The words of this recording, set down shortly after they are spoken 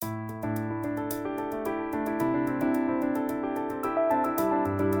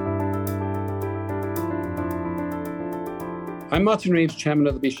I'm Martin Reeves, Chairman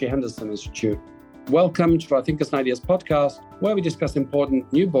of the BC Henderson Institute. Welcome to our Thinkers and Ideas podcast, where we discuss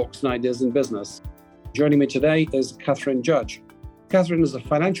important new books and ideas in business. Joining me today is Katherine Judge. Katherine is a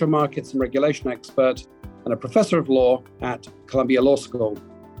financial markets and regulation expert and a professor of law at Columbia Law School.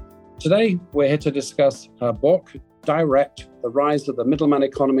 Today, we're here to discuss her book, Direct: The Rise of the Middleman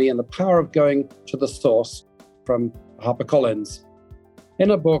Economy and the Power of Going to the Source, from HarperCollins. In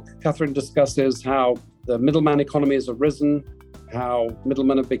her book, Katherine discusses how the middleman economy has arisen, how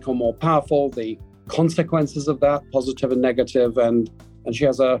middlemen have become more powerful, the consequences of that, positive and negative, and she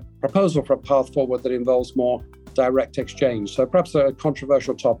has a proposal for a path forward that involves more direct exchange. So perhaps a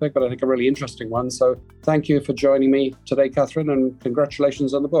controversial topic, but I think a really interesting one. So thank you for joining me today, Katherine, and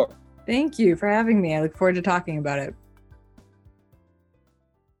congratulations on the book. Thank you for having me. I look forward to talking about it.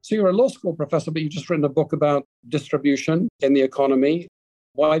 So you're a law school professor, but you've just written a book about distribution in the economy.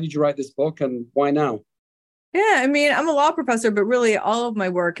 Why did you write this book and why now? Yeah, I'm a law professor, but really all of my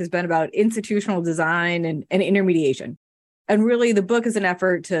work has been about institutional design and intermediation. And really the book is an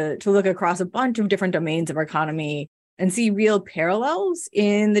effort to look across a bunch of different domains of our economy and see real parallels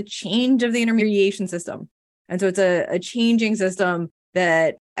in the change of the intermediation system. And so it's a changing system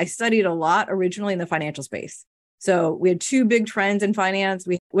that I studied a lot originally in the financial space. So we had two big trends in finance.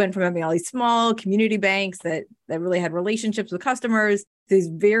 We went from having all these small community banks that really had relationships with customers, to these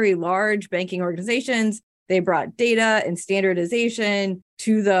very large banking organizations. They brought data and standardization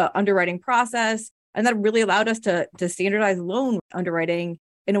to the underwriting process, and that really allowed us to standardize loan underwriting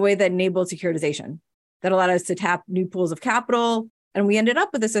in a way that enabled securitization. That allowed us to tap new pools of capital, and we ended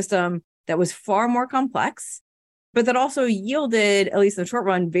up with a system that was far more complex, but that also yielded, at least in the short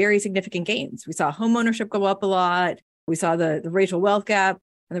run, very significant gains. We saw homeownership go up a lot. We saw the racial wealth gap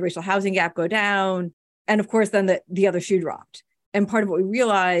and the racial housing gap go down. And of course, then the other shoe dropped. And part of what we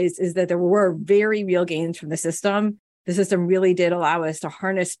realized is that there were very real gains from the system. The system really did allow us to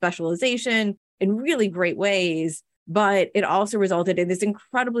harness specialization in really great ways, but it also resulted in this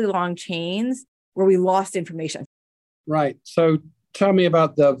incredibly long chains where we lost information. Right. So tell me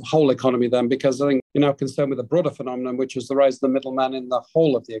about the whole economy then, because I think you're now concerned with a broader phenomenon, which is the rise of the middleman in the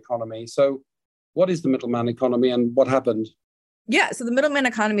whole of the economy. So what is the middleman economy and what happened? Yeah, so the middleman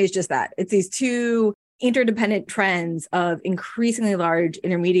economy is just that. It's these two interdependent trends of increasingly large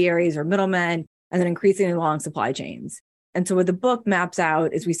intermediaries or middlemen and then increasingly long supply chains. And so what the book maps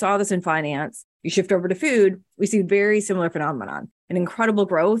out is we saw this in finance. You shift over to food, we see very similar phenomenon, an incredible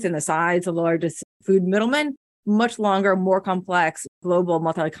growth in the size of the largest food middlemen, much longer, more complex, global,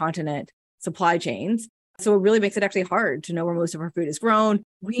 multi-continent supply chains. So it really makes it actually hard to know where most of our food is grown.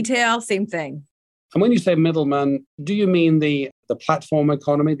 Retail, same thing. And when you say middleman, do you mean the platform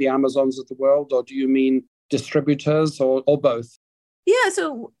economy, the Amazons of the world, or do you mean distributors or both? Yeah,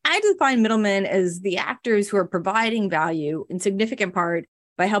 so I define middlemen as the actors who are providing value in significant part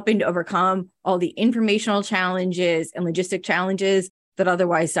by helping to overcome all the informational challenges and logistic challenges that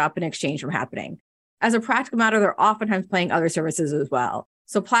otherwise stop an exchange from happening. As a practical matter, they're oftentimes playing other services as well.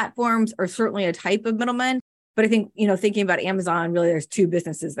 So platforms are certainly a type of middleman, but I think, thinking about Amazon, really there's two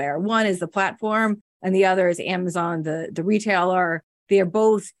businesses there. One is the platform and the other is Amazon, the retailer. They are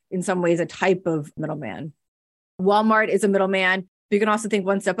both in some ways a type of middleman. Walmart is a middleman. But you can also think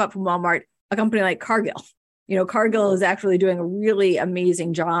one step up from Walmart, a company like Cargill. Cargill is actually doing a really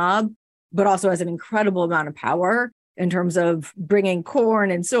amazing job, but also has an incredible amount of power in terms of bringing corn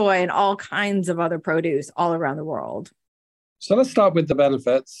and soy and all kinds of other produce all around the world. So let's start with the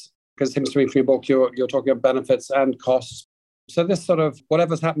benefits, because it seems to me from your book, you're talking about benefits and costs. So this sort of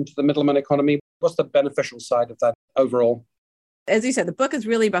whatever's happened to the middleman economy, what's the beneficial side of that overall? As you said, the book is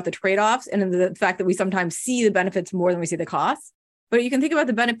really about the trade-offs and the fact that we sometimes see the benefits more than we see the costs. But you can think about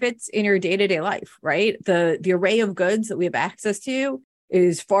the benefits in your day-to-day life, right? The array of goods that we have access to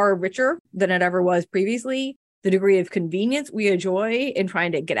is far richer than it ever was previously. The degree of convenience we enjoy in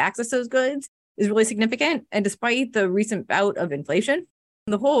trying to get access to those goods is really significant. And despite the recent bout of inflation,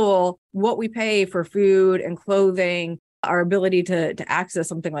 on the whole, what we pay for food and clothing, our ability to access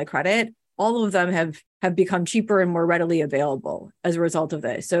something like credit, all of them have become cheaper and more readily available as a result of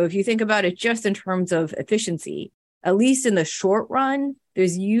this. So if you think about it just in terms of efficiency, at least in the short run,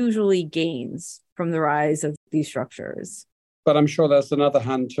 there's usually gains from the rise of these structures. But I'm sure there's another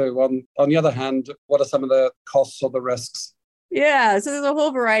hand too. On the other hand, what are some of the costs or the risks? Yeah, so there's a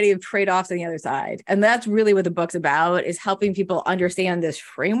whole variety of trade-offs on the other side. And that's really what the book's about, is helping people understand this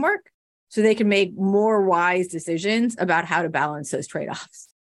framework so they can make more wise decisions about how to balance those trade-offs.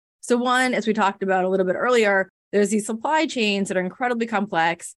 So one, as we talked about a little bit earlier, there's these supply chains that are incredibly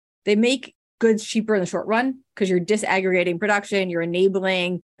complex. They make goods cheaper in the short run because you're disaggregating production, you're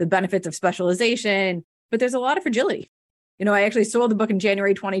enabling the benefits of specialization, but there's a lot of fragility. I actually sold the book in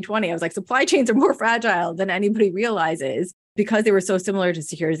January 2020. I was like, supply chains are more fragile than anybody realizes because they were so similar to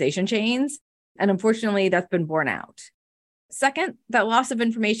securitization chains. And unfortunately, that's been borne out. Second, that loss of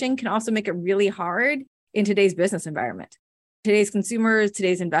information can also make it really hard in today's business environment. Today's consumers,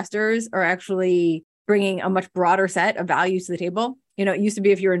 today's investors are actually bringing a much broader set of values to the table. It used to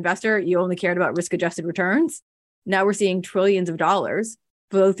be if you're an investor, you only cared about risk-adjusted returns. Now we're seeing trillions of dollars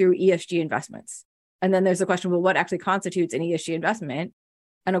flow through ESG investments. And then there's the question, well, what actually constitutes an ESG investment?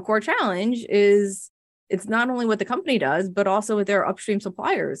 And a core challenge is it's not only what the company does, but also what their upstream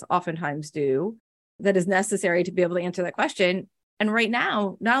suppliers oftentimes do that is necessary to be able to answer that question. And right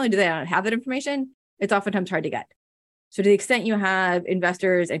now, not only do they not have that information, it's oftentimes hard to get. So to the extent you have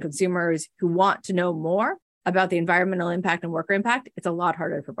investors and consumers who want to know more about the environmental impact and worker impact, it's a lot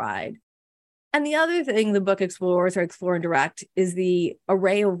harder to provide. And the other thing the book explores or Explore and Direct is the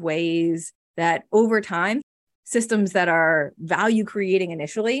array of ways that over time, systems that are value creating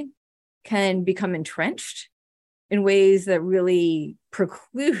initially can become entrenched in ways that really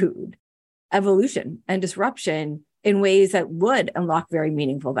preclude evolution and disruption in ways that would unlock very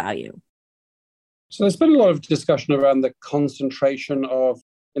meaningful value. So there's been a lot of discussion around the concentration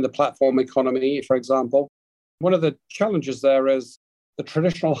in the platform economy, for example. One of the challenges there is the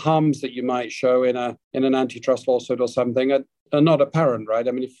traditional harms that you might show in an antitrust lawsuit or something are not apparent, right?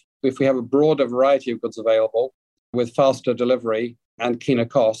 I mean, if we have a broader variety of goods available with faster delivery and keener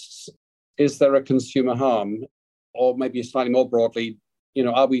costs, is there a consumer harm? Or maybe slightly more broadly,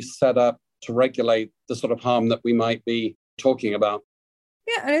 are we set up to regulate the sort of harm that we might be talking about?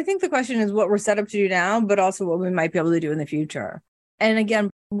 Yeah, and I think the question is what we're set up to do now, but also what we might be able to do in the future. And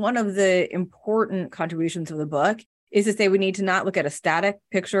again, one of the important contributions of the book is to say we need to not look at a static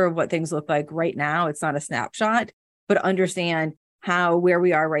picture of what things look like right now. It's not a snapshot, but understand how where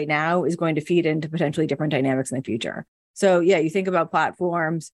we are right now is going to feed into potentially different dynamics in the future. So yeah, you think about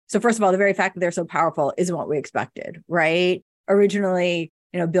platforms. So first of all, the very fact that they're so powerful isn't what we expected, right? Originally,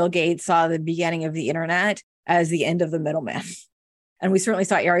 Bill Gates saw the beginning of the internet as the end of the middleman. And we certainly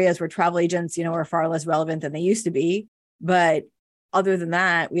saw areas where travel agents, are far less relevant than they used to be. But other than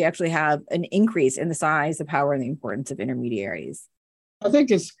that, we actually have an increase in the size, the power, and the importance of intermediaries. I think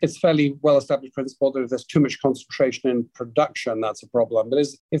it's fairly well-established principle that if there's too much concentration in production, that's a problem. But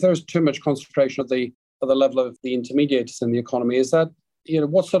if there's too much concentration at the level of the intermediaries in the economy, is that,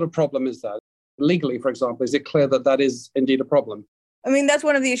 what sort of problem is that? Legally, for example, is it clear that that is indeed a problem? I mean, that's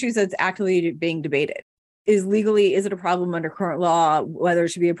one of the issues that's actively being debated. Is it a problem under current law, whether it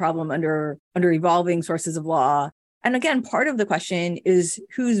should be a problem under evolving sources of law? And again, part of the question is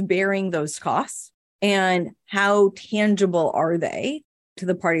who's bearing those costs and how tangible are they to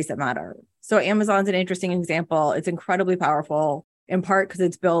the parties that matter? So Amazon's an interesting example. It's incredibly powerful, in part because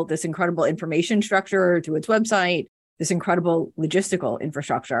it's built this incredible information structure to its website, this incredible logistical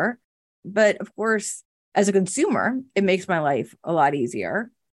infrastructure. But of course, as a consumer, it makes my life a lot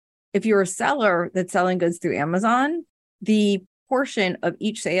easier. If you're a seller that's selling goods through Amazon, the portion of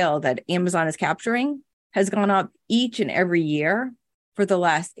each sale that Amazon is capturing has gone up each and every year for the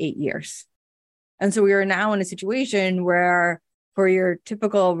last 8 years. And so we are now in a situation where for your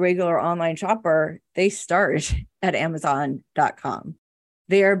typical regular online shopper, they start at Amazon.com.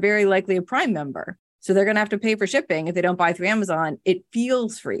 They are very likely a Prime member. So they're going to have to pay for shipping if they don't buy through Amazon. It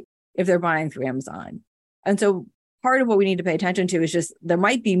feels free if they're buying through Amazon. And so part of what we need to pay attention to is just there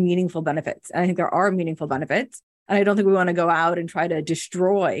might be meaningful benefits. And I think there are meaningful benefits. And I don't think we want to go out and try to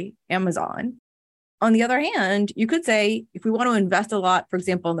destroy Amazon. On the other hand, you could say if we want to invest a lot, for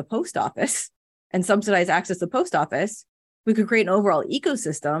example, in the post office and subsidize access to the post office, we could create an overall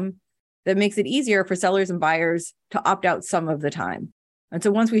ecosystem that makes it easier for sellers and buyers to opt out some of the time. And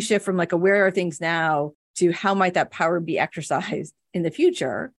so once we shift from like a where are things now to how might that power be exercised in the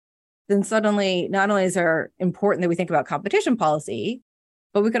future, then suddenly not only is it important that we think about competition policy,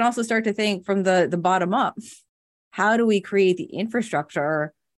 but we can also start to think from the bottom up. How do we create the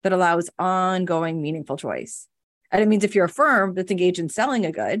infrastructure that allows ongoing meaningful choice? And it means if you're a firm that's engaged in selling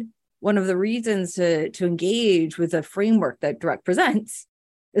a good, one of the reasons to engage with a framework that Direct presents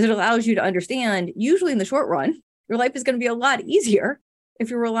is it allows you to understand, usually in the short run, your life is going to be a lot easier if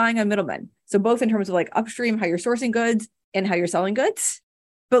you're relying on middlemen. So both in terms of like upstream, how you're sourcing goods and how you're selling goods,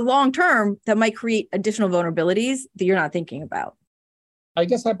 but long term, that might create additional vulnerabilities that you're not thinking about. I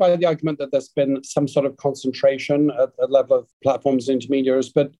guess I buy the argument that there's been some sort of concentration at the level of platforms and intermediaries,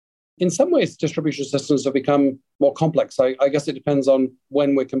 but in some ways, distribution systems have become more complex. I guess it depends on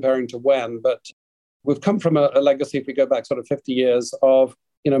when we're comparing to when, but we've come from a legacy, if we go back sort of 50 years, of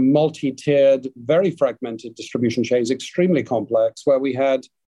multi-tiered, very fragmented distribution chains, extremely complex, where we had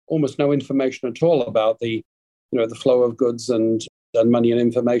almost no information at all about the the flow of goods and money and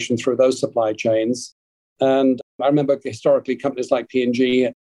information through those supply chains. And I remember historically companies like P&G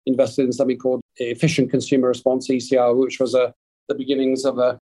invested in something called Efficient Consumer Response, ECR, which was the beginnings of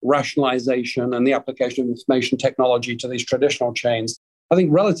a rationalization and the application of information technology to these traditional chains. I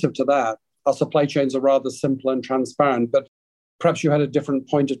think relative to that, our supply chains are rather simple and transparent, but perhaps you had a different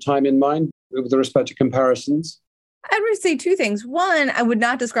point of time in mind with respect to comparisons. I would say two things. One, I would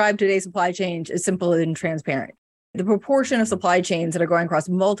not describe today's supply chain as simple and transparent. The proportion of supply chains that are going across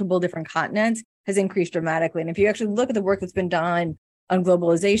multiple different continents has increased dramatically. And if you actually look at the work that's been done on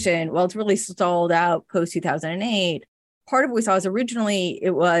globalization, well, it's really stalled out post-2008. Part of what we saw is originally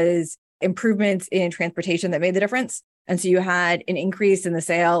it was improvements in transportation that made the difference. And so you had an increase in the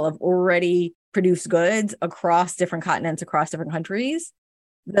sale of already produced goods across different continents, across different countries.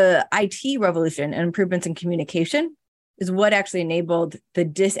 The IT revolution and improvements in communication is what actually enabled the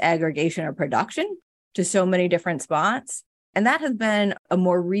disaggregation of production to so many different spots. And that has been a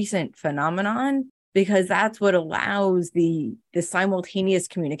more recent phenomenon because that's what allows the simultaneous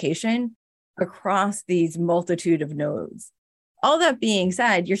communication across these multitude of nodes. All that being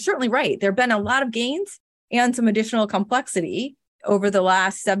said, you're certainly right. There have been a lot of gains and some additional complexity over the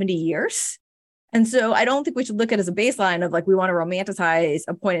last 70 years. And so I don't think we should look at it as a baseline of like, we want to romanticize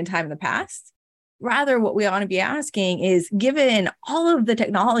a point in time in the past. Rather, what we want to be asking is, given all of the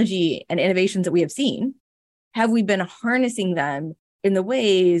technology and innovations that we have seen, have we been harnessing them in the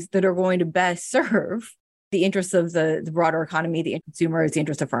ways that are going to best serve the interests of the broader economy, the consumers, the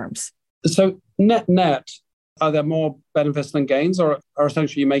interests of firms? So net, are there more benefits than gains, or are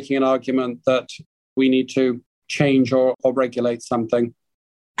essentially making an argument that we need to change or regulate something?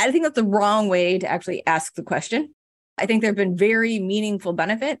 I think that's the wrong way to actually ask the question. I think there have been very meaningful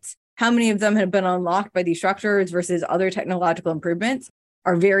benefits. How many of them have been unlocked by these structures versus other technological improvements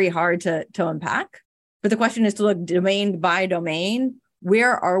are very hard to unpack. But the question is to look domain by domain.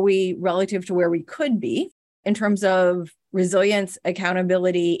 Where are we relative to where we could be in terms of resilience,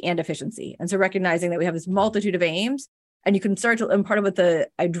 accountability, and efficiency? And so recognizing that we have this multitude of aims, and you can start to, and part of what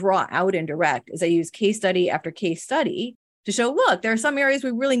I draw out in Direct is I use case study after case study to show, look, there are some areas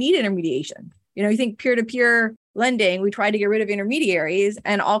we really need intermediation. You think peer-to-peer lending, we tried to get rid of intermediaries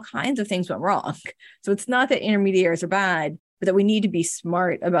and all kinds of things went wrong. So it's not that intermediaries are bad, but that we need to be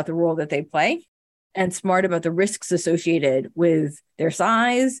smart about the role that they play and smart about the risks associated with their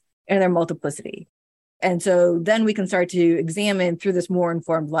size and their multiplicity. And so then we can start to examine through this more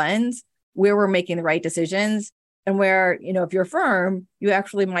informed lens where we're making the right decisions and where, if you're a firm, you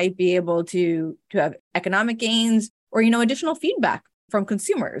actually might be able to have economic gains or, additional feedback from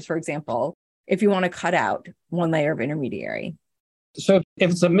consumers, for example, if you want to cut out one layer of intermediary. So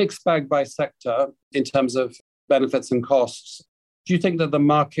if it's a mixed bag by sector in terms of benefits and costs, do you think that the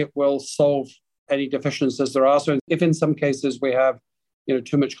market will solve any deficiencies there are? So if in some cases we have,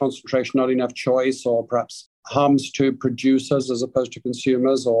 too much concentration, not enough choice, or perhaps harms to producers as opposed to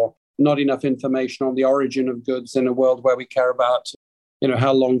consumers, or not enough information on the origin of goods in a world where we care about,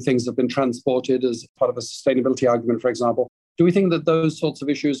 how long things have been transported as part of a sustainability argument, for example. Do we think that those sorts of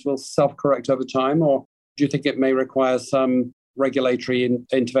issues will self-correct over time, or do you think it may require some regulatory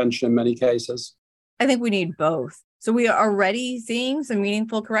intervention in many cases? I think we need both. So we are already seeing some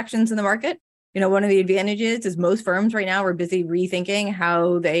meaningful corrections in the market. One of the advantages is most firms right now are busy rethinking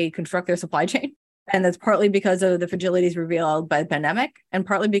how they construct their supply chain. And that's partly because of the fragilities revealed by the pandemic, and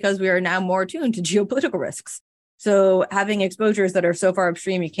partly because we are now more attuned to geopolitical risks. So having exposures that are so far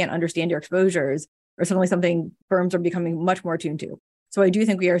upstream, you can't understand your exposures, are suddenly something firms are becoming much more attuned to. So I do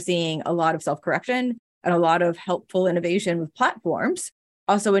think we are seeing a lot of self-correction and a lot of helpful innovation with platforms,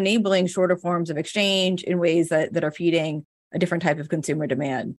 also enabling shorter forms of exchange in ways that are feeding a different type of consumer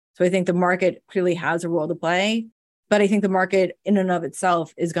demand. So I think the market clearly has a role to play, but I think the market in and of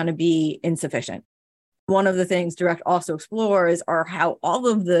itself is going to be insufficient. One of the things Direct also explores are how all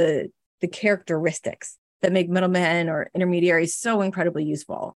of the characteristics that make middlemen or intermediaries so incredibly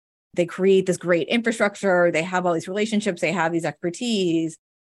useful. They create this great infrastructure, they have all these relationships, they have these expertise,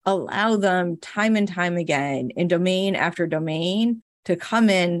 allow them time and time again in domain after domain to come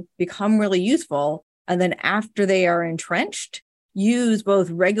in, become really useful, and then after they are entrenched, use both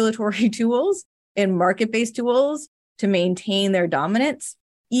regulatory tools and market-based tools to maintain their dominance,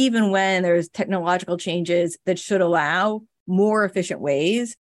 even when there's technological changes that should allow more efficient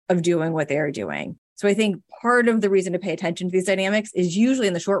ways of doing what they're doing. So I think part of the reason to pay attention to these dynamics is usually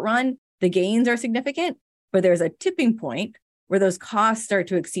in the short run, the gains are significant, but there's a tipping point where those costs start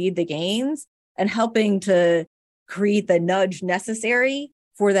to exceed the gains and helping to create the nudge necessary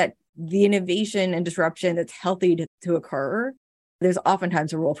for the innovation and disruption that's healthy to occur. There's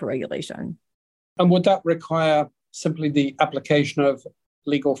oftentimes a role for regulation. And would that require simply the application of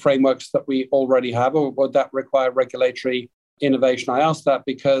legal frameworks that we already have, or would that require regulatory innovation? I ask that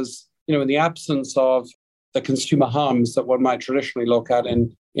because, in the absence of the consumer harms that one might traditionally look at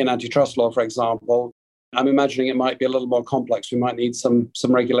in antitrust law, for example, I'm imagining it might be a little more complex. We might need some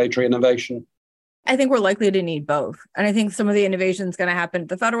regulatory innovation. I think we're likely to need both. And I think some of the innovation is going to happen at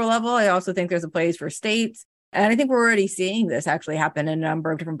the federal level. I also think there's a place for states. And I think we're already seeing this actually happen in a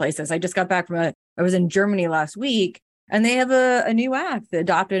number of different places. I just got back I was in Germany last week, and they have a new act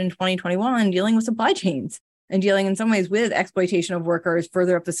adopted in 2021 dealing with supply chains and dealing in some ways with exploitation of workers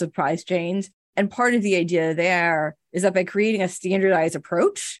further up the supply chains. And part of the idea there is that by creating a standardized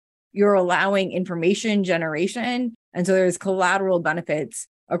approach, you're allowing information generation. And so there's collateral benefits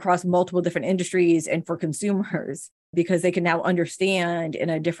across multiple different industries and for consumers, because they can now understand in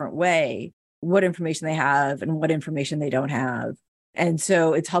a different way what information they have and what information they don't have. And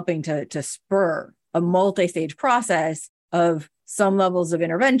so it's helping to spur a multi-stage process of some levels of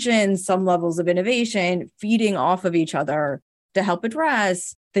intervention, some levels of innovation, feeding off of each other to help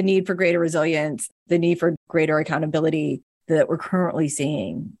address the need for greater resilience, the need for greater accountability that we're currently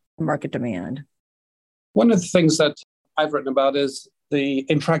seeing in market demand. One of the things that I've written about is the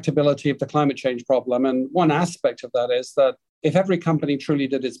intractability of the climate change problem. And one aspect of that is that if every company truly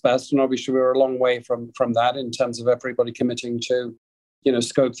did its best, and obviously we're a long way from that in terms of everybody committing to,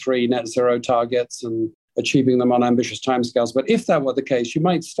 scope 3 net zero targets and achieving them on ambitious timescales. But if that were the case, you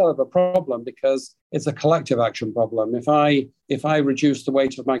might still have a problem because it's a collective action problem. If I reduce the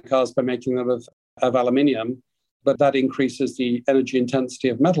weight of my cars by making them of aluminium, but that increases the energy intensity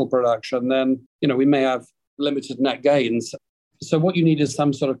of metal production, then, we may have limited net gains. So what you need is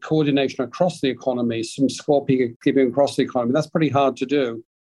some sort of coordination across the economy, some scorekeeping across the economy. That's pretty hard to do.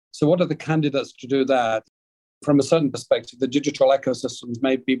 So what are the candidates to do that? From a certain perspective, the digital ecosystems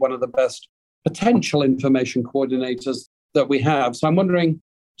may be one of the best potential information coordinators that we have. So I'm wondering,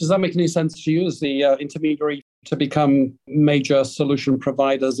 does that make any sense to you as the intermediary to become major solution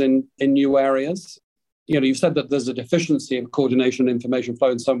providers in new areas? You've said that there's a deficiency of coordination and information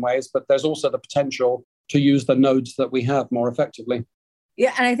flow in some ways, but there's also the potential to use the nodes that we have more effectively.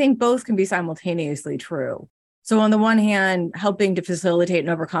 Yeah, and I think both can be simultaneously true. So on the one hand, helping to facilitate and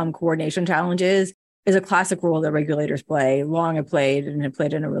overcome coordination challenges is a classic role that regulators play, long have played, and have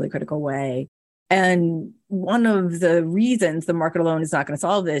played in a really critical way. And one of the reasons the market alone is not going to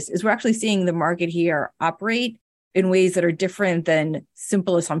solve this is we're actually seeing the market here operate in ways that are different than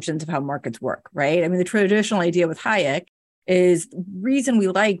simple assumptions of how markets work, right? I mean, the traditional idea with Hayek is the reason we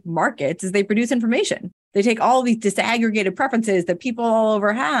like markets is they produce information. They take all these disaggregated preferences that people all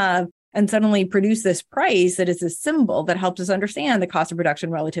over have and suddenly produce this price that is a symbol that helps us understand the cost of production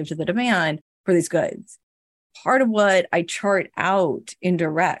relative to the demand for these goods. Part of what I chart out in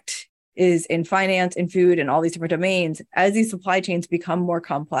direct is in finance, in food, and all these different domains, as these supply chains become more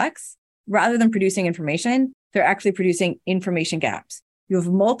complex, rather than producing information, they're actually producing information gaps. You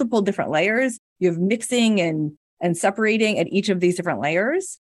have multiple different layers. You have mixing and separating at each of these different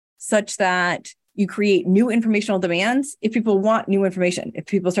layers such that you create new informational demands if people want new information, if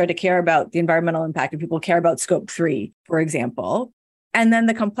people start to care about the environmental impact, if people care about scope 3, for example. And then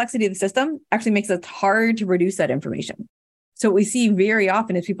the complexity of the system actually makes it hard to produce that information. So what we see very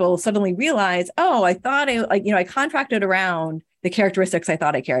often is people suddenly realize, oh, I thought I contracted around the characteristics I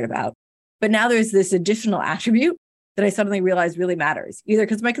thought I cared about. But now there's this additional attribute that I suddenly realize really matters, either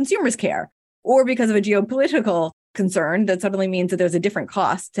because my consumers care or because of a geopolitical concern that suddenly means that there's a different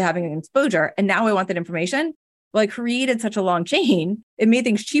cost to having an exposure. And now I want that information. Well, I created such a long chain. It made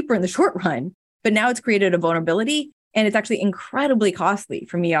things cheaper in the short run, but now it's created a vulnerability. And it's actually incredibly costly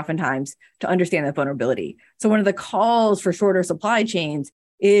for me oftentimes to understand that vulnerability. So one of the calls for shorter supply chains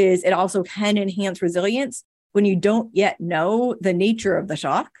is it also can enhance resilience when you don't yet know the nature of the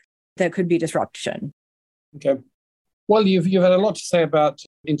shock that could be disruption. Okay. Well, you've had a lot to say about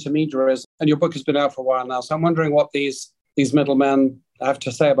intermediaries, and your book has been out for a while now. So I'm wondering what these middlemen have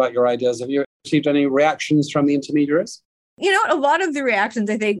to say about your ideas. Have you received any reactions from the intermediaries? A lot of the reactions,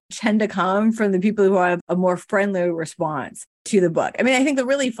 I think, tend to come from the people who have a more friendly response to the book. I mean, I think the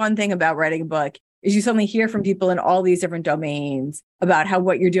really fun thing about writing a book is you suddenly hear from people in all these different domains about how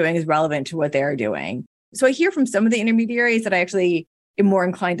what you're doing is relevant to what they're doing. So I hear from some of the intermediaries that I actually am more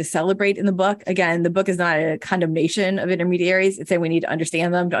inclined to celebrate in the book. Again, the book is not a condemnation of intermediaries. It's saying we need to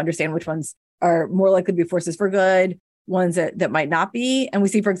understand them to understand which ones are more likely to be forces for good, ones that might not be. And we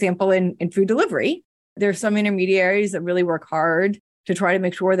see, for example, in food delivery, there's some intermediaries that really work hard to try to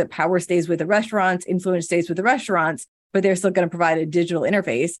make sure that power stays with the restaurants, influence stays with the restaurants, but they're still going to provide a digital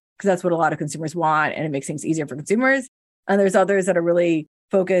interface because that's what a lot of consumers want and it makes things easier for consumers. And there's others that are really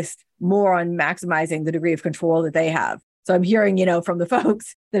focused more on maximizing the degree of control that they have. So I'm hearing, from the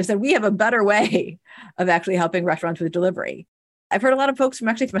folks that have said, we have a better way of actually helping restaurants with delivery. I've heard a lot of folks from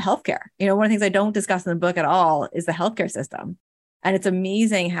healthcare. One of the things I don't discuss in the book at all is the healthcare system. And it's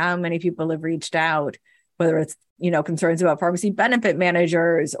amazing how many people have reached out, whether it's, concerns about pharmacy benefit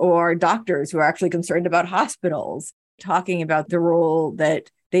managers or doctors who are actually concerned about hospitals, talking about the role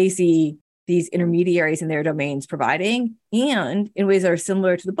that they see these intermediaries in their domains providing. And in ways that are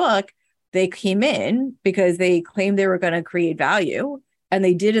similar to the book, they came in because they claimed they were going to create value, and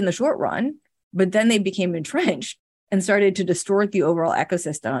they did in the short run, but then they became entrenched and started to distort the overall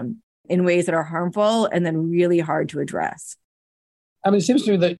ecosystem in ways that are harmful and then really hard to address. It seems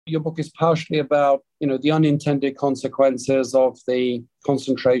to me that your book is partially about, the unintended consequences of the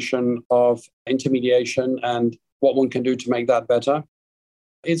concentration of intermediation and what one can do to make that better.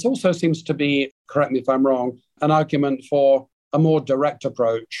 It also seems to be, correct me if I'm wrong, an argument for a more direct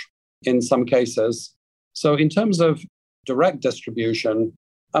approach in some cases. So in terms of direct distribution,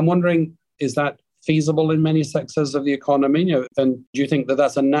 I'm wondering, is that feasible in many sectors of the economy? And do you think that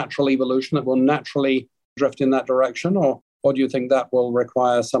that's a natural evolution that will naturally drift in that direction? Or do you think that will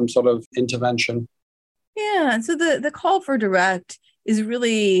require some sort of intervention? Yeah. So the call for direct is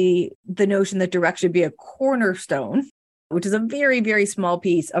really the notion that direct should be a cornerstone, which is a very, very small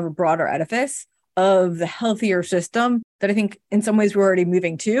piece of a broader edifice of the healthier system that I think in some ways we're already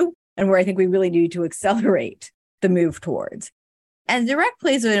moving to, and where I think we really need to accelerate the move towards. And direct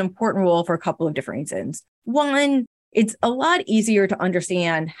plays an important role for a couple of different reasons. One, it's a lot easier to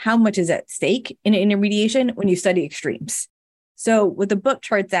understand how much is at stake in intermediation when you study extremes. So what the book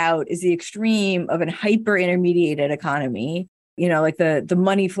charts out is the extreme of a hyper-intermediated economy, like the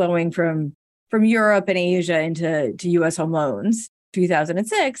money flowing from Europe and Asia into US home loans,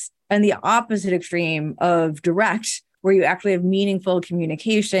 2006, and the opposite extreme of direct, where you actually have meaningful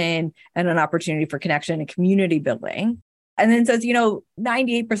communication and an opportunity for connection and community building. And then says,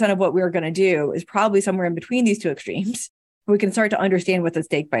 98% of what we're going to do is probably somewhere in between these two extremes. We can start to understand what's at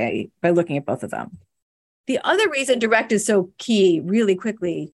stake by looking at both of them. The other reason direct is so key really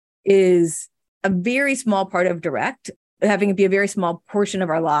quickly is a very small part of direct, having it be a very small portion of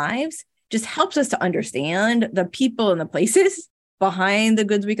our lives, just helps us to understand the people and the places behind the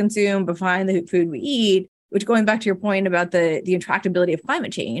goods we consume, behind the food we eat, which, going back to your point about the intractability of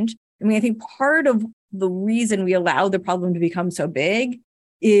climate change, I think part of the reason we allowed the problem to become so big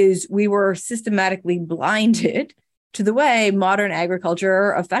is we were systematically blinded to the way modern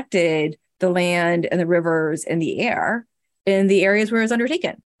agriculture affected the land and the rivers and the air in the areas where it's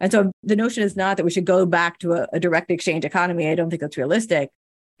undertaken. And so the notion is not that we should go back to a direct exchange economy. I don't think that's realistic,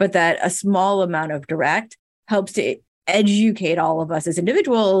 but that a small amount of direct helps to educate all of us as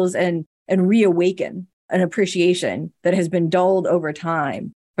individuals and reawaken an appreciation that has been dulled over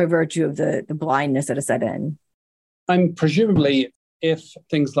time by virtue of the blindness that has set in. And presumably, if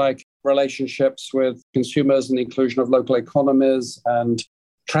things like relationships with consumers and the inclusion of local economies and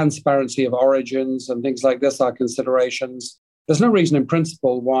transparency of origins and things like this are considerations, there's no reason in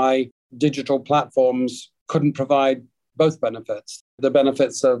principle why digital platforms couldn't provide both benefits, the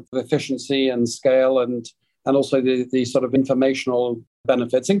benefits of efficiency and scale and also the sort of informational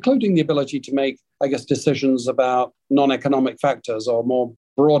benefits, including the ability to make, decisions about non-economic factors or more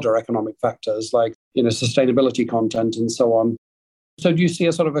broader economic factors like, sustainability content and so on. So do you see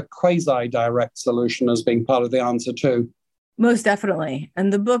a sort of a quasi-direct solution as being part of the answer too? Most definitely.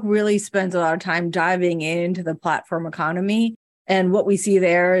 And the book really spends a lot of time diving into the platform economy. And what we see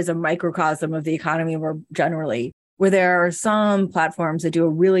there is a microcosm of the economy more generally, where there are some platforms that do a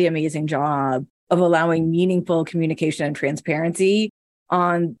really amazing job of allowing meaningful communication and transparency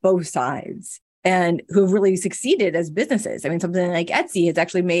on both sides, and who have really succeeded as businesses. Something like Etsy has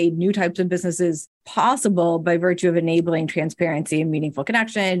actually made new types of businesses possible by virtue of enabling transparency and meaningful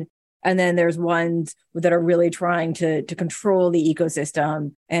connection. And then there's ones that are really trying to control the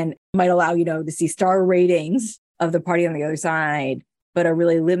ecosystem and might allow, to see star ratings of the party on the other side, but are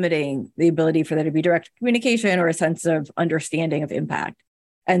really limiting the ability for there to be direct communication or a sense of understanding of impact.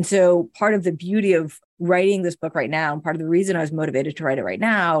 And so part of the beauty of writing this book right now, and part of the reason I was motivated to write it right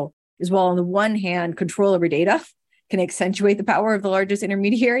now, is while on the one hand, control over data can accentuate the power of the largest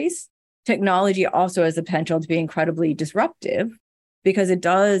intermediaries, technology also has the potential to be incredibly disruptive because it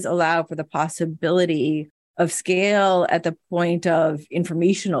does allow for the possibility of scale at the point of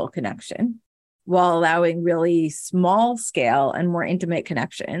informational connection, while allowing really small scale and more intimate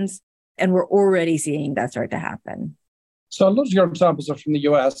connections. And we're already seeing that start to happen. So a lot of your examples are from the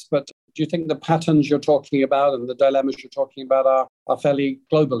US, but do you think the patterns you're talking about and the dilemmas you're talking about are fairly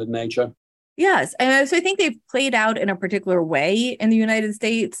global in nature? Yes. And so I think they've played out in a particular way in the United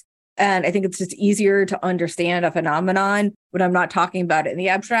States. And I think it's just easier to understand a phenomenon when I'm not talking about it in the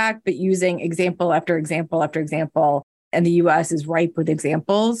abstract, but using example after example after example. And the US is ripe with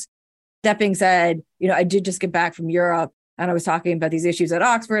examples. That being said, I did just get back from Europe and I was talking about these issues at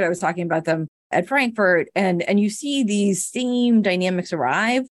Oxford. I was talking about them at Frankfurt. And you see these same dynamics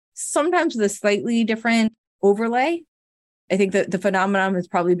arrive, sometimes with a slightly different overlay. I think that the phenomenon has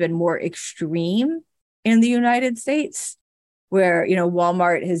probably been more extreme in the United States, where,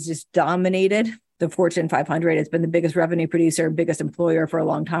 Walmart has just dominated the Fortune 500. It's been the biggest revenue producer, biggest employer for a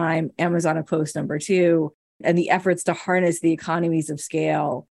long time. Amazon a close number 2. And the efforts to harness the economies of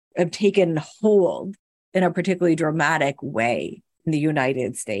scale have taken hold in a particularly dramatic way in the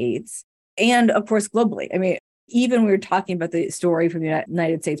United States. And of course, globally. I mean, even when we're talking about the story from the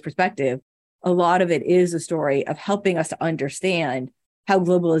United States perspective, a lot of it is a story of helping us to understand how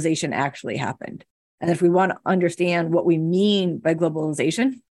globalization actually happened. And if we want to understand what we mean by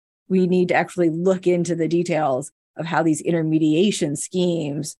globalization, we need to actually look into the details of how these intermediation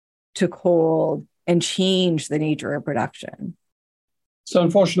schemes took hold and changed the nature of production. So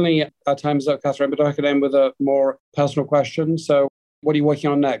unfortunately, our time is up, Catherine, but I could end with a more personal question. So what are you working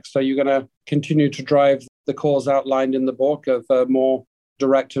on next? Are you going to continue to drive the cause outlined in the book of more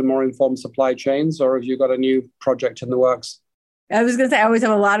direct and more informed supply chains, or have you got a new project in the works? I was going to say, I always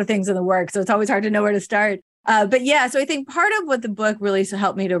have a lot of things in the works, so it's always hard to know where to start. But yeah, so I think part of what the book really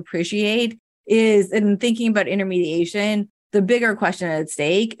helped me to appreciate is, in thinking about intermediation, the bigger question at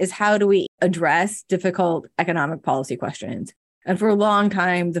stake is how do we address difficult economic policy questions? And for a long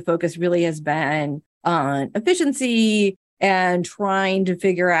time, the focus really has been on efficiency and trying to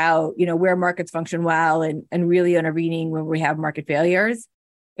figure out, where markets function well and really intervening when we have market failures.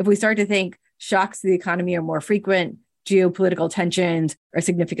 If we start to think shocks to the economy are more frequent, geopolitical tensions are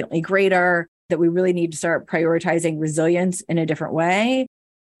significantly greater, that we really need to start prioritizing resilience in a different way,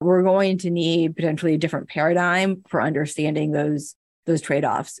 we're going to need potentially a different paradigm for understanding those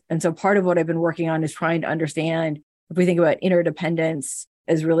trade-offs. And so part of what I've been working on is trying to understand, if we think about interdependence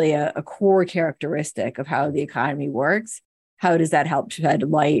as really a core characteristic of how the economy works, how does that help shed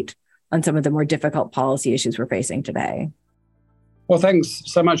light on some of the more difficult policy issues we're facing today? Well, thanks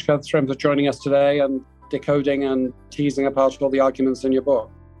so much, Catherine, for joining us today and decoding and teasing apart all the arguments in your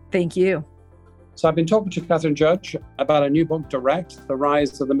book. Thank you. So I've been talking to Catherine Judge about a new book, Direct, The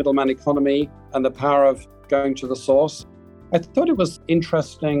Rise of the Middleman Economy and the Power of Going to the Source. I thought it was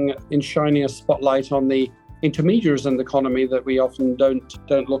interesting in shining a spotlight on the intermediaries in the economy that we often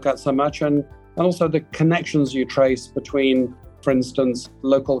don't look at so much, and also the connections you trace between, for instance,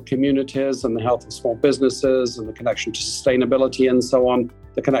 local communities and the health of small businesses and the connection to sustainability and so on,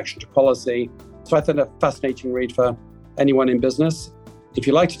 the connection to policy. So I thought a fascinating read for anyone in business. If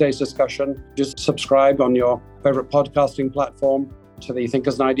you like today's discussion, just subscribe on your favorite podcasting platform to the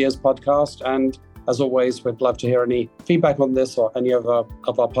Thinkers and Ideas podcast. And as always, we'd love to hear any feedback on this or any of our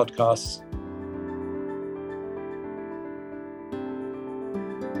podcasts.